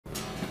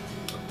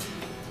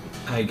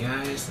Hi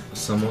guys,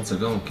 some months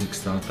ago on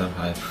Kickstarter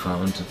I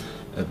found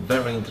a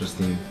very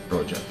interesting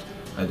project.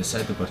 I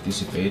decided to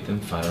participate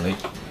and finally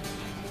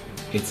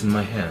it's in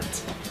my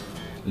hands.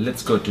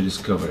 Let's go to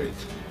discover it.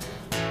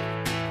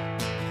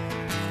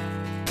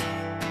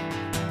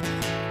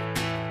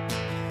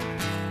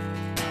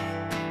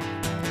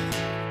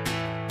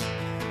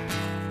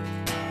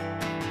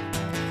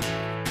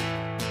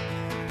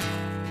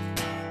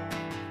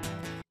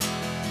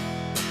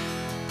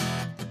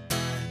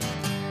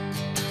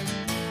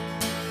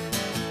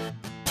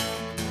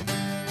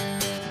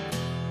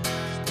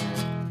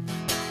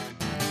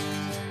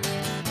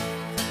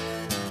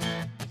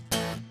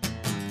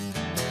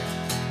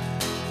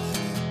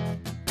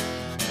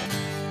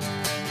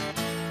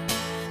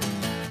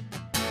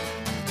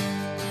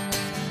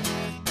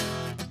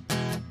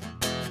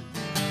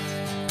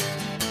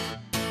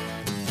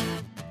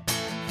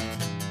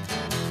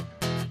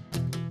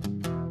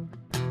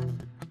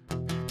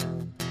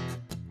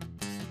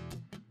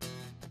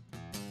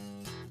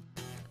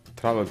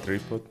 Travel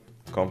tripod,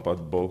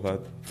 compact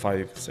ballhead,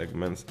 5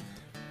 segments,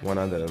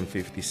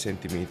 150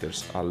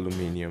 centimeters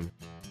aluminium.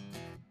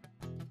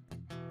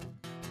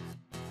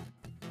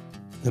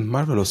 The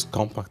marvelous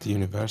compact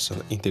universal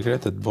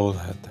integrated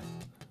ballhead.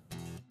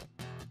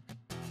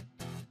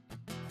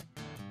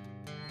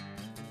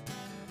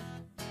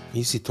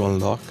 Easy to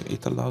unlock,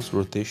 it allows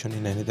rotation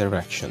in any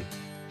direction.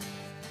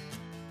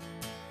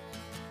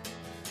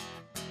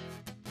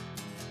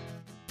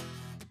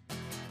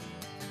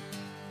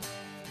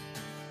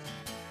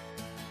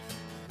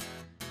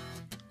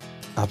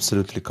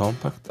 Absolutely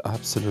compact,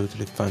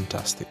 absolutely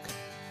fantastic.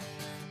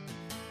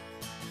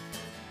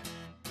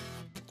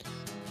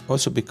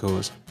 Also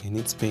because in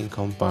its being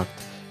compact,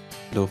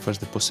 it offers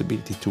the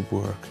possibility to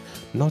work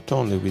not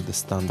only with the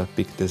standard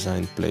peak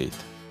design plate,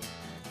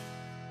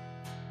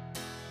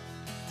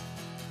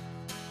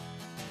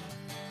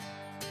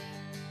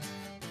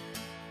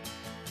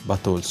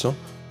 but also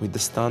with the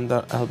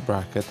standard L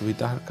bracket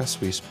with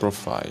arca-swiss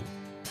profile.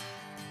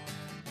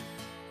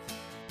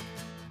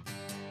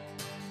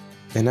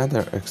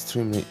 Another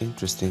extremely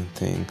interesting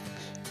thing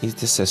is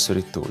the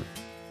accessory tool.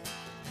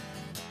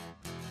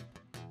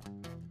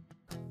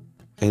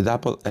 A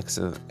double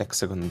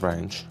hexagon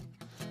branch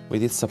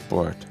with its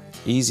support,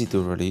 easy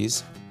to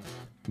release,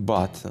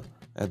 but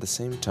at the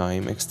same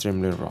time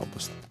extremely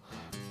robust.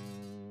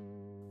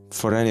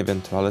 For any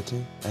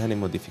eventuality, any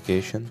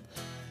modification,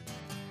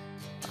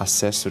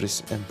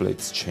 accessories and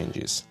plates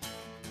changes.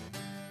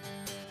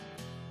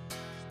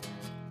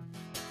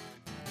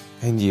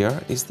 And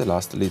here is the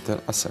last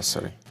little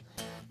accessory.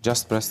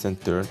 Just press and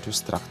turn to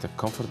extract a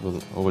comfortable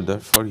holder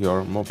for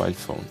your mobile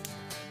phone.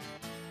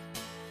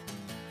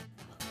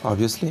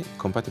 Obviously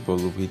compatible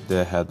with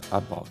the head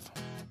above.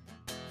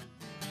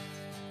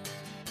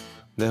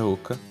 The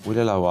hook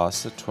will allow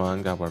us to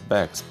hang our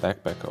bags,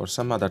 backpack or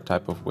some other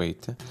type of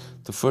weight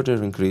to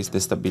further increase the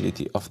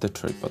stability of the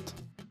tripod.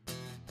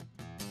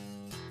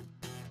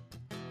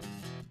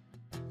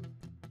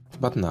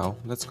 But now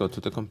let's go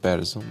to the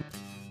comparison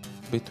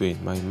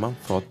between my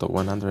Manfrotto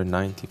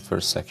 190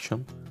 first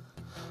section,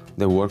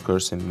 the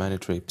workers in many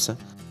trips,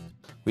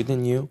 with the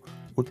new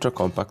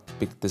ultra-compact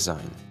peak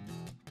design.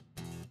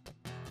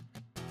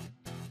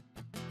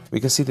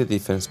 We can see the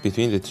difference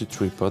between the two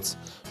tripods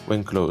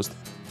when closed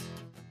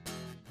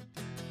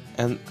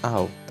and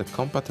how the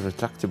compact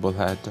retractable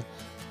head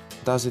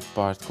does its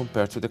part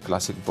compared to the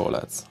classic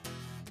ballheads.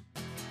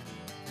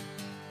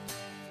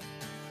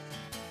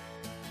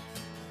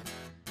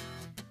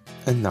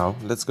 And now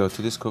let's go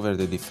to discover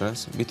the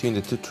difference between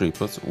the two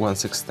tripods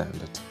once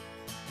extended.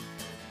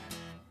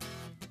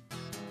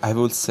 I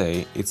would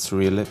say it's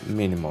really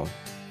minimal.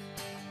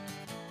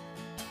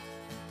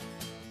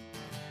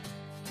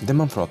 The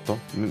Manfrotto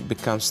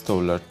becomes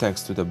taller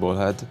thanks to the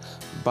ballhead,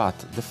 but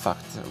the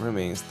fact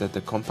remains that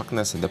the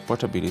compactness and the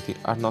portability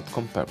are not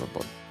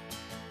comparable.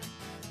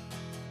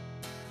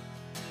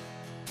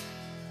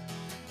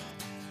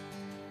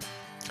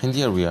 And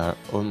here we are,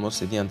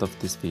 almost at the end of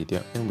this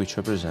video in which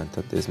I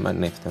presented this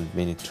magnificent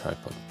mini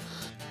tripod,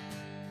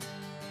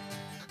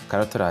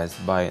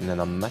 characterized by an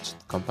unmatched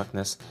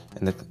compactness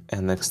and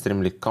an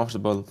extremely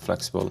comfortable,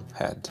 flexible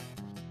head.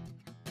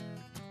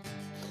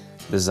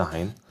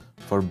 Designed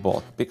for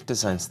both peak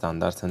design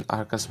standards and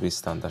arca-swiss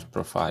standard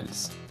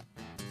profiles.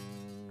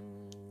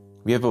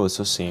 We have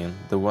also seen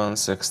that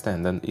once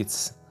extended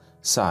its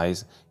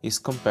size is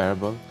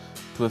comparable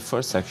to a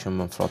first section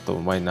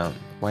Manfrotto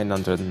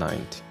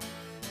 190.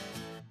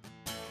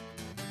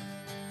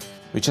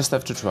 We just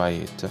have to try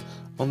it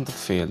on the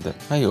field.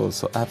 I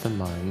also have in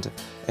mind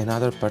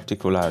another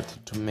particularity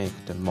to make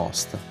the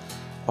most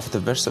of the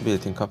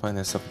versatility and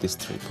compactness of this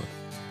tripod.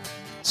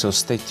 So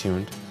stay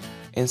tuned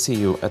and see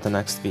you at the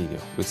next video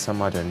with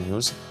some other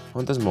news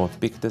on the small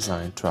peak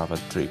design travel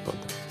tripod.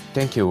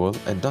 Thank you all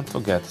and don't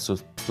forget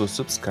to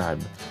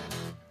subscribe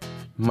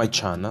my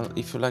channel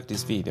if you like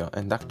this video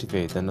and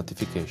activate the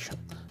notification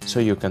so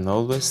you can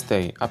always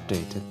stay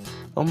updated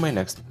on my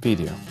next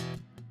video.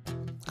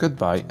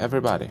 Goodbye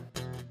everybody!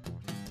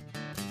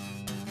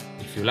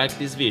 If you like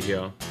this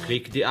video,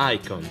 click the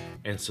icon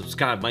and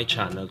subscribe my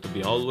channel to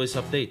be always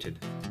updated.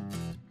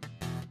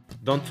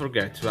 Don't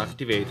forget to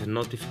activate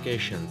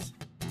notifications.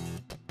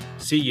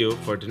 See you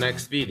for the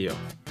next video.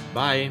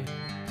 Bye!